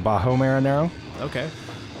Pantalones Abajo Marinero. Okay.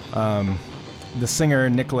 The singer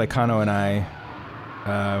Nicolai Cano and I,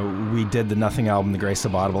 we did the Nothing album, The Grace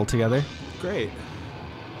of Audible, together. Great.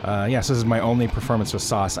 So this is my only performance with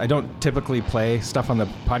Sauce. I don't typically play stuff on the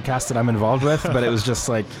podcast that I'm involved with, but it was just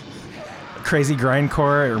like crazy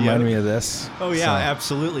grindcore. It reminded me of this. Oh, yeah,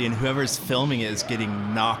 absolutely. And whoever's filming it is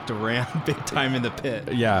getting knocked around big time in the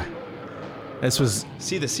pit. Yeah. This was...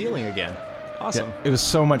 See the ceiling again. Awesome. Yeah, it was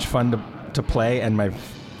so much fun to play, and my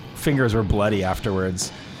fingers were bloody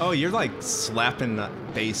afterwards. Oh, you're like slapping the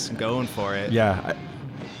bass and going for it. Yeah.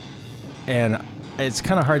 And it's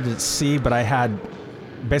kind of hard to see, but I had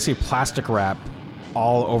basically plastic wrap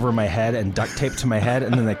all over my head and duct tape to my head,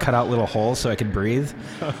 and then they cut out little holes so I could breathe,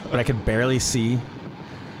 but I could barely see.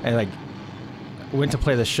 And like went to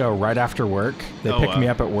play the show right after work. They picked me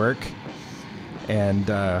up at work, and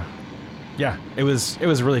it was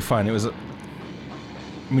really fun. It was, I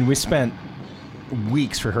mean, we spent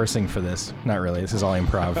weeks rehearsing for this. Not really. This is all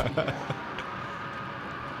improv.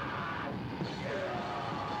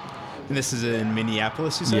 And this is in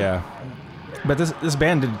Minneapolis, you said? Yeah. But this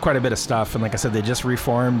band did quite a bit of stuff, and like I said, they just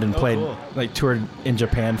reformed and played, cool. like toured in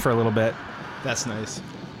Japan for a little bit. That's nice.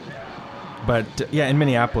 But yeah, in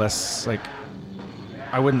Minneapolis, like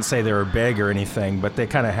I wouldn't say they were big or anything, but they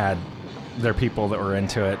kind of had their people that were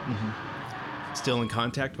into it. Mm-hmm. Still in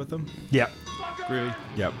contact with them? Yep. Really?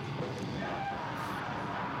 Yep.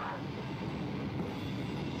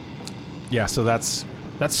 Yeah, so that's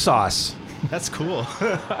Sauce. That's cool.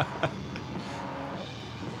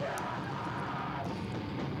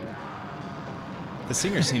 The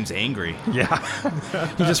singer seems angry. Yeah.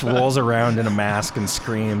 He just rolls around in a mask and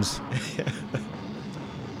screams.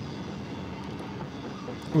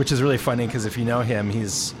 Which is really funny because if you know him,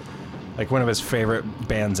 he's like one of his favorite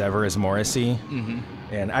bands ever is Morrissey. Mm-hmm.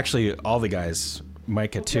 And actually all the guys,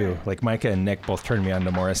 Micah too, like Micah and Nick both turned me on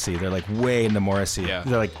to Morrissey. They're like way into Morrissey. Yeah.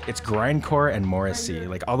 They're like, it's grindcore and Morrissey.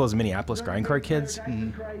 Like all those Minneapolis grindcore kids.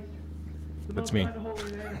 Mm-hmm. That's me.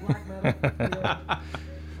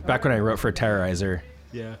 Back when I wrote for Terrorizer.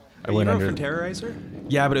 Yeah. I went under for Terrorizer?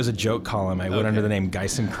 Yeah, but it was a joke column. I went under the name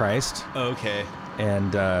Geisen Christ. Okay.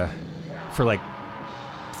 And for like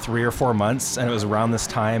 3 or 4 months, and it was around this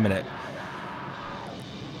time, and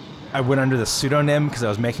I went under the pseudonym because I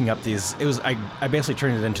was making up these. I basically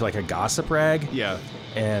turned it into like a gossip rag. Yeah.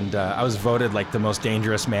 And I was voted like the most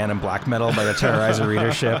dangerous man in black metal by the Terrorizer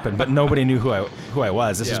readership, but nobody knew who I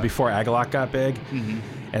was. This was before Agalloch got big,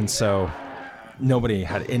 and so nobody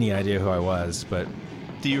had any idea who I was. But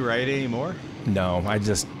do you write anymore? No, I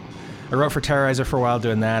wrote for Terrorizer for a while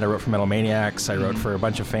doing that. I wrote for Metal Maniacs. I wrote for a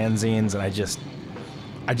bunch of fanzines, and I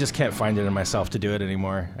just can't find it in myself to do it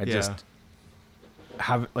anymore. I just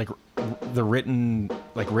have like the written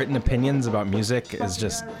opinions about music is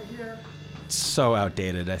just so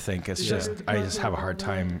outdated. I think it's I just have a hard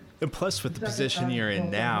time. And plus, with the position you're in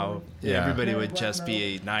now, everybody would just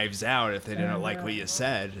be knives out if they didn't like what you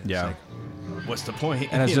said. It's like, what's the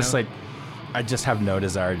point? And it's just like, I just have no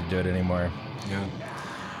desire to do it anymore. Yeah.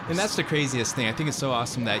 And that's the craziest thing. I think it's so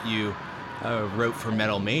awesome that you wrote for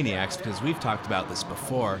Metal Maniacs, because we've talked about this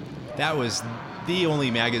before. That was the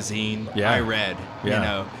only magazine I read, you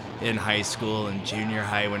know, in high school and junior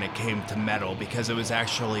high when it came to metal, because it was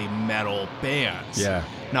actually metal bands. Yeah.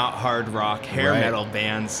 Not hard rock, hair metal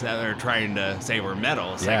bands that are trying to say we're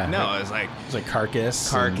metal. It's like, no, it's like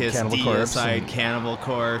Carcass, Deicide, Cannibal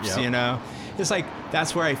Corpse, you know? It's like,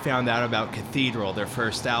 that's where I found out about Cathedral, their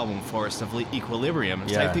first album, Forest of Equilibrium.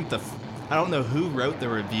 I think I don't know who wrote the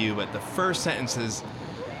review, but the first sentence is,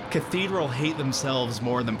 Cathedral hate themselves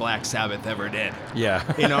more than Black Sabbath ever did. Yeah.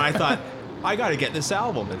 You know, I thought, I got to get this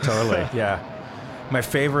album. Totally, yeah. My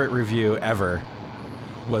favorite review ever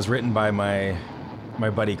was written by my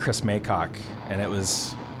buddy Chris Maycock, and it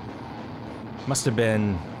must have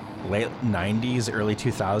been late 90s, early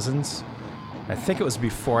 2000s. I think it was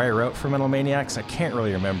before I wrote for Metal Maniacs. I can't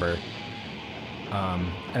really remember.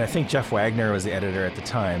 And I think Jeff Wagner was the editor at the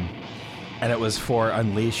time. And it was for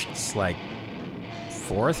Unleashed's, like,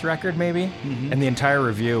 4th record, maybe? Mm-hmm. And the entire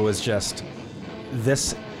review was just,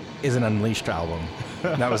 this is an Unleashed album.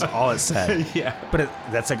 And that was all it said. Yeah. But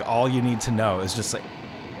that's, like, all you need to know is just, like,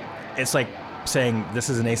 it's like saying this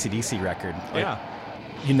is an AC/DC record. Like, yeah.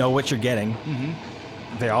 You know what you're getting.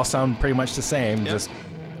 Mm-hmm. They all sound pretty much the same. Yep.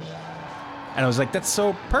 And I was like, that's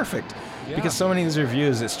so perfect. Yeah. Because so many of these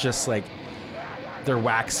reviews, it's just like they're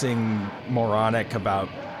waxing moronic about,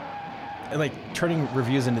 like, turning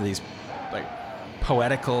reviews into these, like,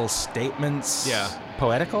 poetical statements. Yeah.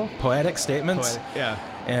 Poetic statements. Yeah.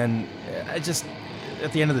 And I just,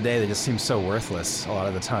 at the end of the day, they just seem so worthless a lot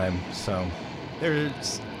of the time. So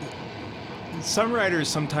there's some writers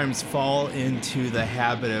sometimes fall into the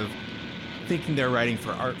habit of thinking they're writing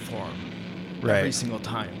for art form every single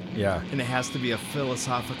time. Yeah. And it has to be a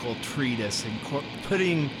philosophical treatise and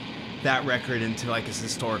putting that record into, like, its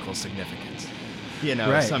historical significance. You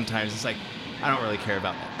know, sometimes it's like, I don't really care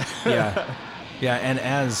about that. Yeah. Yeah, and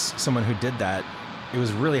as someone who did that, it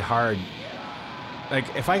was really hard.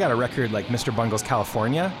 Like, if I got a record like Mr. Bungle's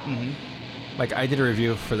California, like, I did a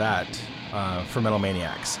review for that, for Metal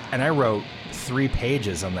Maniacs, and I wrote 3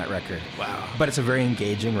 pages on that record. Wow. But it's a very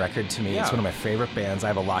engaging record to me. Yeah. It's one of my favorite bands. I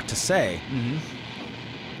have a lot to say. Mm-hmm.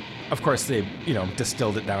 Of course, they,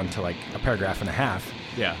 distilled it down to, like, a paragraph and a half.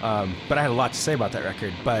 Yeah. But I had a lot to say about that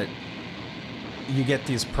record. But you get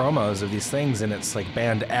these promos of these things, and it's like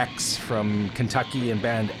band X from Kentucky and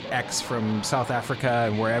band X from South Africa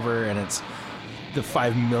and wherever, and it's the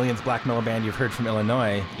 5 millionth black metal band you've heard from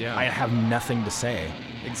Illinois. Yeah. I have nothing to say.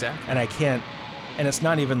 Exactly. And I can't, and it's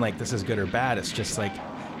not even like this is good or bad. It's just like,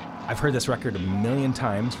 I've heard this record a million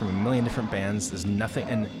times from a million different bands. There's nothing,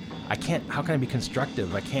 and I can't, how can I be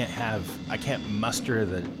constructive? I can't muster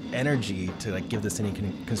the energy to, like, give this any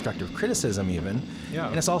constructive criticism even. Yeah.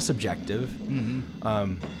 And it's all subjective.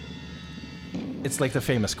 Mm-hmm. It's like the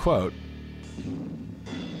famous quote,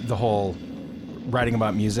 the whole writing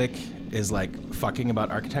about music is like fucking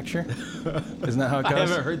about architecture. Isn't that how it goes? I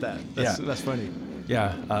haven't heard that. That's funny.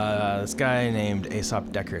 Yeah. This guy named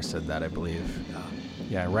Aesop Decker said that, I believe.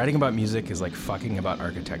 Yeah, writing about music is like fucking about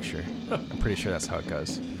architecture. I'm pretty sure that's how it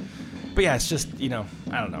goes. But yeah, it's just, I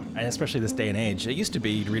don't know. And especially this day and age. It used to be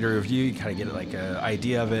you'd read a review, you kind of get like an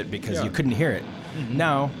idea of it because you couldn't hear it. Mm-hmm.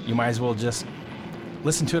 Now, you might as well just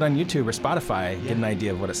listen to it on YouTube or Spotify, get an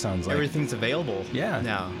idea of what it sounds like. Everything's available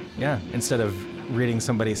now. Yeah, instead of reading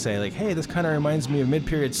somebody say, like, hey, this kind of reminds me of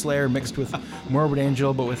mid-period Slayer mixed with Morbid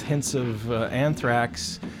Angel, but with hints of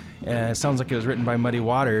Anthrax. And it sounds like it was written by Muddy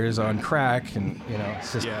Waters on crack, and,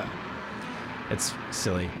 it's just... Yeah. It's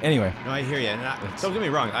silly. Anyway. No, I hear you. And don't get me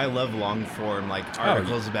wrong. I love long-form, like,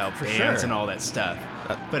 articles about bands and all that stuff.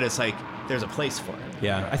 But it's like, there's a place for it.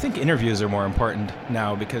 Yeah. I think interviews are more important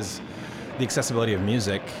now because the accessibility of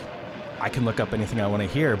music, I can look up anything I want to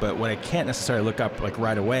hear, but what I can't necessarily look up, like,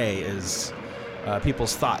 right away is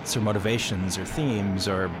people's thoughts or motivations or themes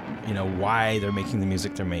or, why they're making the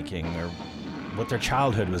music they're making or what their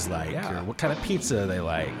childhood was like, or what kind of pizza they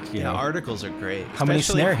like. You know, articles are great. How many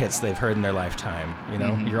snare hits they've heard in their lifetime.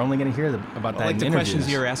 You're only going to hear about that like in the interviews. questions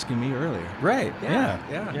you were asking me earlier. Right.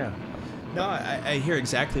 Yeah. No, I hear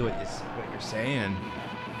exactly what you're saying.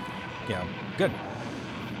 Yeah. Good.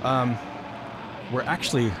 We're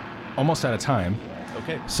actually almost out of time.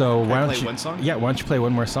 Okay. So why don't play you one song? Yeah. Why don't you play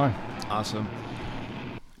one more song? Awesome.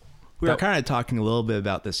 We were kind of talking a little bit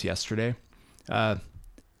about this yesterday.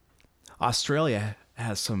 Australia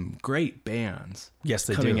has some great bands. Yes,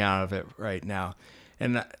 they coming do. out of it right now,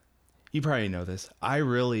 and you probably know this. I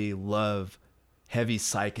really love heavy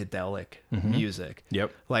psychedelic music.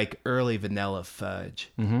 Yep. Like early Vanilla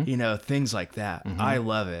Fudge. Mm-hmm. Things like that. Mm-hmm. I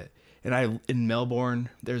love it. And in Melbourne,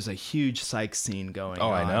 there's a huge psych scene going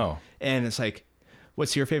on. Oh, I know. And it's like,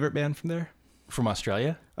 what's your favorite band from there? From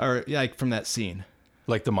Australia? Or like from that scene?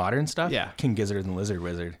 Like the modern stuff? Yeah. King Gizzard and Lizard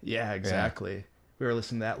Wizard. Yeah, exactly. Yeah. We were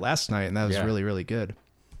listening to that last night, and that was really, really good.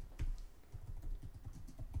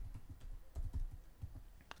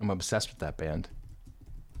 I'm obsessed with that band.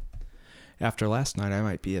 After last night, I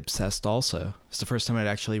might be obsessed also. It's the first time I'd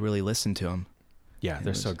actually really listened to them. Yeah,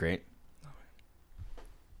 they're so great.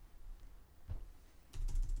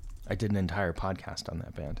 I did an entire podcast on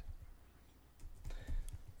that band.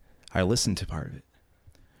 I listened to part of it.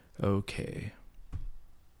 Okay.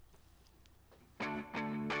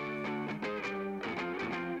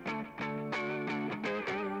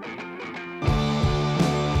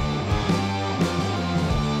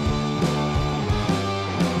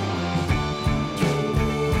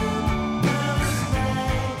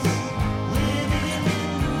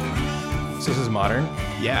 modern?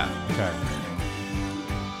 Yeah. Okay.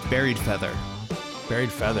 Buried Feather.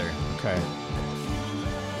 Buried Feather. Okay.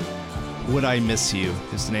 Would I Miss You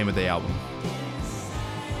is the name of the album.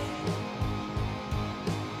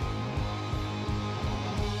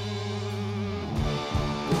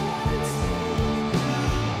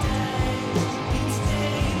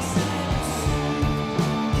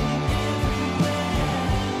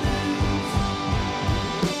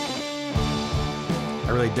 I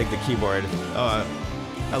really dig the keyboard. I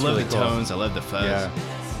love really the cool. tones. I love the fuzz. Yeah.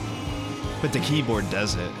 But the keyboard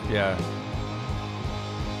does it. Yeah.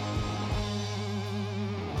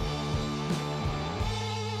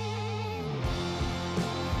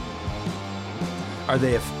 Are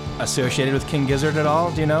they associated with King Gizzard at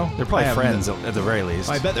all? Do you know? They're probably friends at the very least.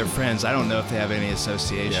 I bet they're friends. I don't know if they have any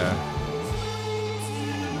association. Yeah.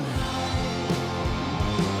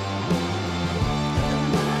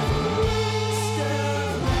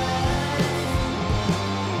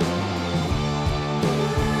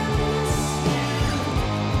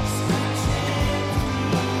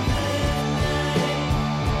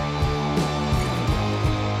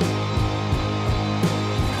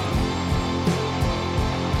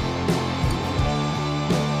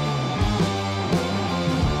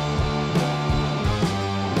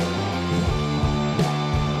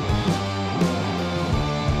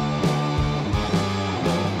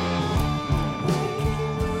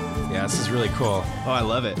 This is really cool. Oh, I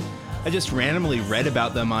love it. I just randomly read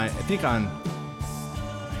about them I think on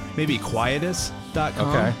maybe quietus.com.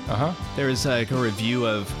 Okay. Uh-huh. There was like a review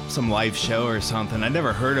of some live show or something. I'd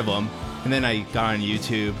never heard of them. And then I got on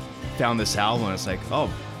YouTube, found this album, and it's like,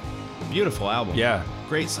 oh, beautiful album. Yeah.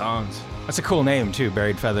 Great songs. That's a cool name, too,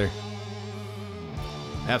 Buried Feather.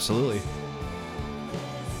 Absolutely.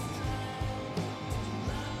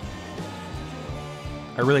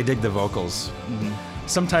 I really dig the vocals. Mm-hmm.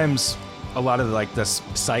 Sometimes a lot of like the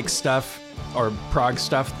psych stuff or prog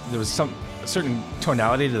stuff, there was a certain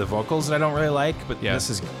tonality to the vocals that I don't really like, but this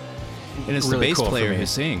is and it's really the bass cool player for me. who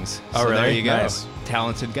sings. Oh, So really? There you go. Nice.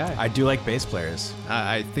 Talented guy. I do like bass players.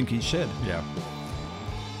 I think you should. Yeah.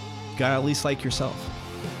 Gotta at least like yourself.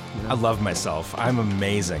 You know? I love myself. I'm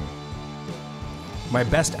amazing. My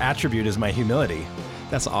best attribute is my humility.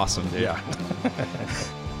 That's awesome, dude. Yeah.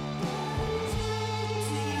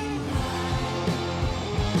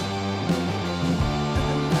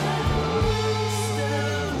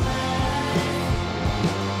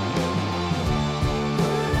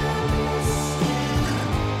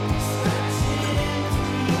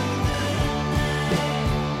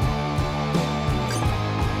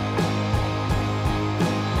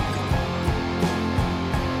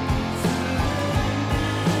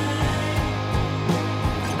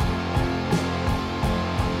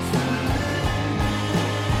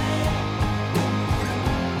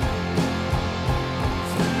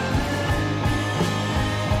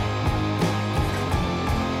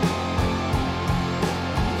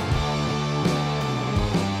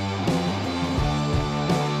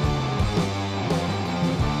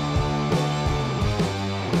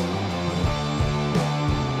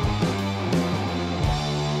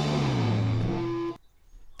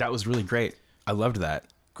 That was really great. I loved that.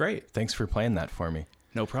 Great. Thanks for playing that for me.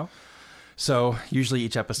 No problem. So usually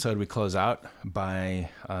each episode we close out by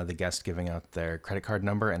the guest giving out their credit card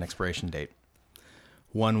number and expiration date.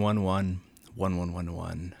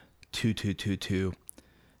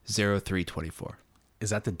 111-1122-2222-0324. Is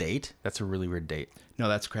that the date? That's a really weird date. No,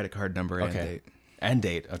 that's credit card number and date. And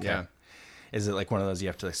date. Okay. Yeah. Is it like one of those you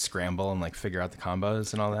have to like scramble and like figure out the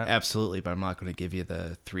combos and all that? Absolutely, but I'm not going to give you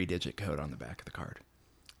the 3-digit code on the back of the card.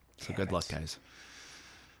 So good luck, guys.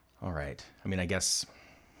 All right. I mean, I guess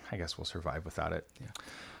we'll survive without it.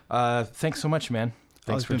 Yeah. Thanks so much, man.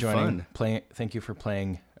 Thanks for joining. Thank you for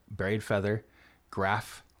playing Buried Feather,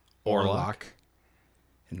 Graf Orlok,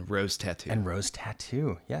 and Rose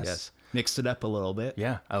Tattoo. Yes. Mixed it up a little bit.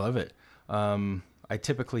 Yeah, I love it. I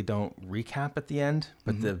typically don't recap at the end,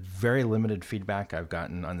 but the very limited feedback I've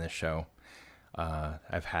gotten on this show,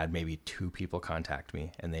 I've had maybe 2 people contact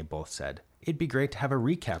me, and they both said, it'd be great to have a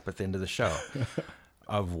recap at the end of the show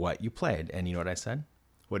of what you played. And you know what I said?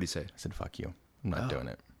 What did you say? I said, fuck you. I'm not doing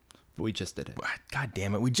it. We just did it. God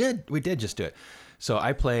damn it. We did just do it. So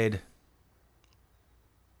I played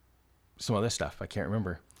some other stuff. I can't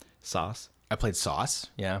remember. Sauce? I played Sauce.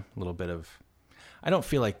 Yeah. A little bit of, I don't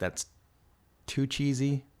feel like that's too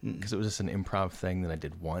cheesy because it was just an improv thing that I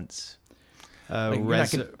did once.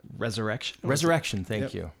 Resurrection? Resurrection.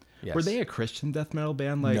 Thank you. Yes. Were they a Christian death metal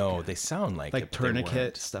band? No, they sound like it,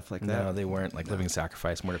 Tourniquet, stuff like that. No, they weren't like Living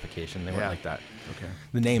Sacrifice, Mortification. They weren't like that. Okay.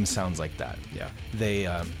 The name sounds like that. Yeah.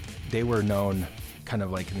 They were known kind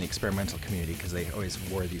of like in the experimental community because they always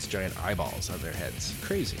wore these giant eyeballs on their heads.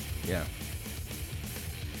 Crazy. Yeah.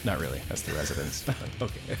 Not really. That's the Residents.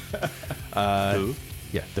 Okay. Who?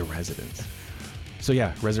 Yeah, the Residents. So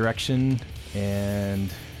yeah, Resurrection,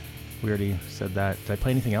 and we already said that. Did I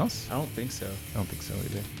play anything else? I don't think so. I don't think so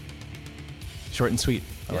either. Short and sweet.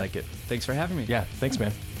 I like it. Thanks for having me. Yeah, thanks,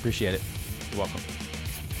 man. Appreciate it. You're welcome.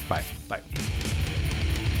 Bye. Bye.